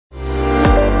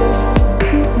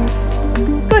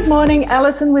morning,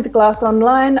 Alison with Glass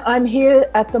Online. I'm here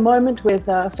at the moment with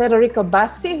Federico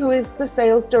Bassi, who is the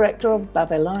sales director of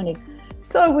Bavelloni.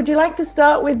 So would you like to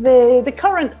start with the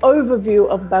current overview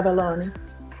of Bavelloni?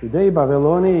 Today,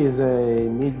 Bavelloni is a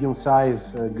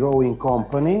medium-sized growing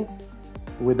company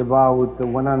with about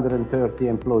 130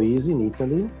 employees in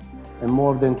Italy and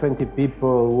more than 20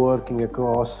 people working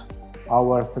across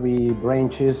our 3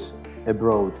 branches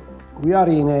abroad. We are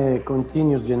in a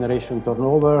continuous generation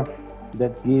turnover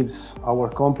that gives our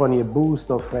company a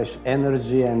boost of fresh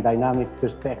energy and dynamic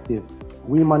perspectives.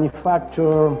 We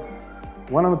manufacture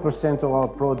 100% of our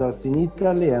products in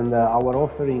Italy, and our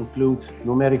offering includes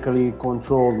numerically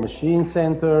controlled machine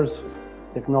centers,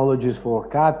 technologies for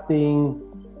cutting,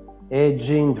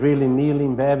 edging, drilling,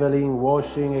 milling, beveling,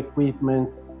 washing equipment,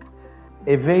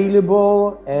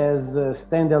 available as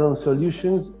standalone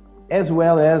solutions as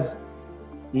well as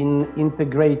in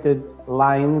integrated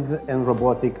lines and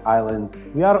robotic islands.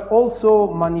 We are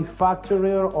also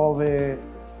manufacturer of a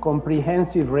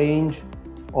comprehensive range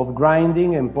of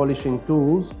grinding and polishing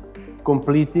tools,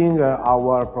 completing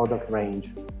our product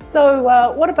range. So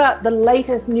what about the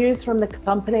latest news from the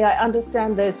company? I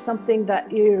understand there's something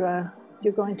that you're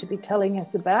going to be telling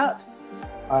us about.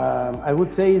 I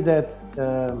would say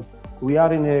that we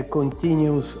are in a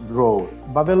continuous growth.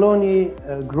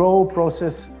 Bavelloni growth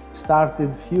process started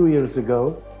a few years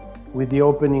ago with the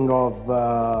opening of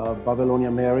Bavelloni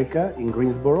America in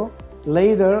Greensboro.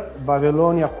 Later,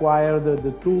 Bavelloni acquired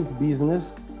the tools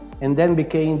business and then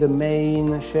became the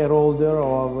main shareholder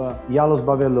of Jalos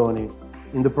Bavelloni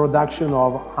in the production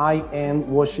of high-end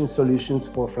washing solutions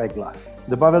for flat glass.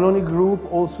 The Bavelloni Group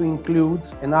also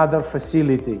includes another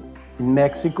facility in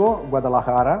Mexico,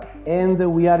 Guadalajara, and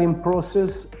we are in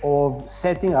process of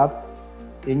setting up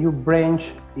a new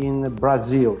branch in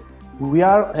Brazil. We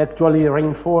are actually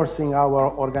reinforcing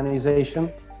our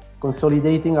organization,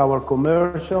 consolidating our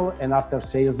commercial and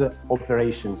after-sales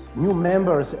operations. New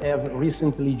members have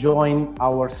recently joined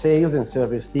our sales and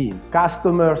service teams.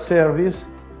 Customer service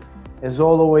has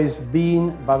always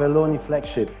been Bavelloni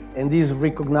flagship and is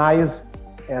recognized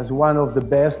as one of the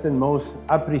best and most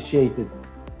appreciated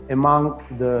among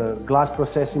the glass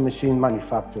processing machine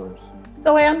manufacturers.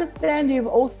 So I understand you've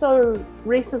also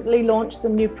recently launched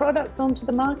some new products onto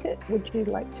the market. Would you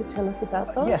like to tell us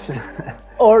about those? Yes.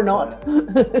 Or not?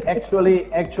 Actually,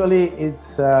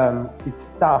 it's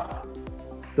tough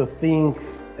to think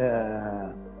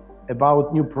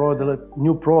about new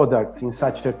products in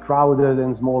such a crowded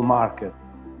and small market.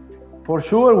 For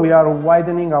sure, we are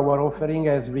widening our offering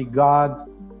as regards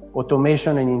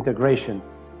automation and integration.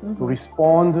 To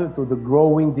respond to the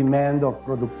growing demand of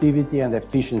productivity and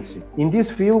efficiency. In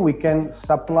this field, we can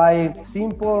supply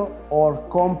simple or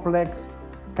complex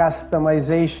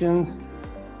customizations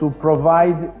to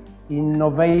provide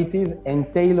innovative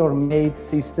and tailor-made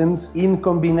systems in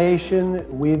combination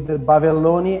with the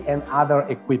Bavelloni and other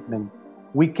equipment.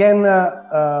 We can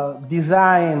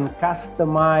design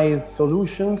customized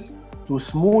solutions to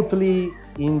smoothly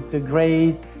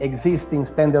integrate existing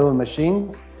standalone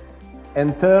machines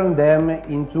and turn them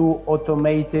into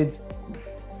automated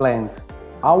plants.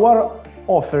 Our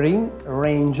offering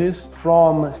ranges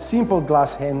from simple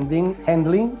glass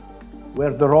handling,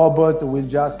 where the robot will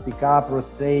just pick up,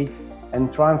 rotate,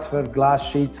 and transfer glass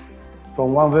sheets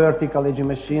from one vertical edging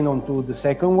machine onto the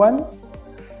second one,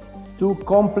 to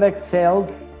complex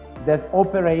cells that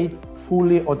operate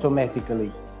fully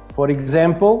automatically. For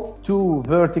example, 2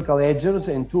 vertical edgers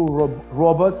and 2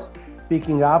 robots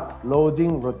picking up,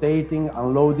 loading, rotating,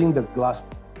 unloading the glass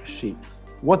sheets.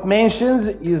 What mentions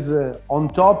is on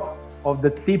top of the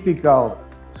typical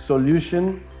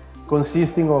solution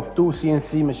consisting of 2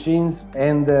 CNC machines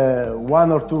and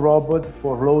 1 or 2 robots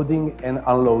for loading and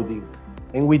unloading.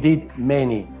 And we did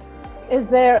many. Is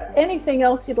there anything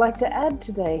else you'd like to add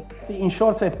today? In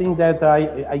short, I think that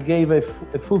I gave a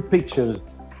full picture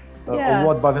of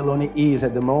what Bavelloni is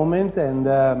at the moment, and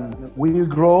we will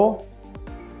grow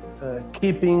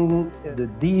keeping the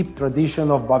deep tradition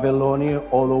of Bavelloni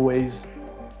always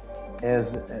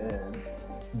as a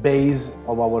base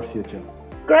of our future.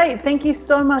 Great, thank you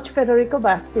so much, Federico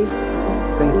Bassi.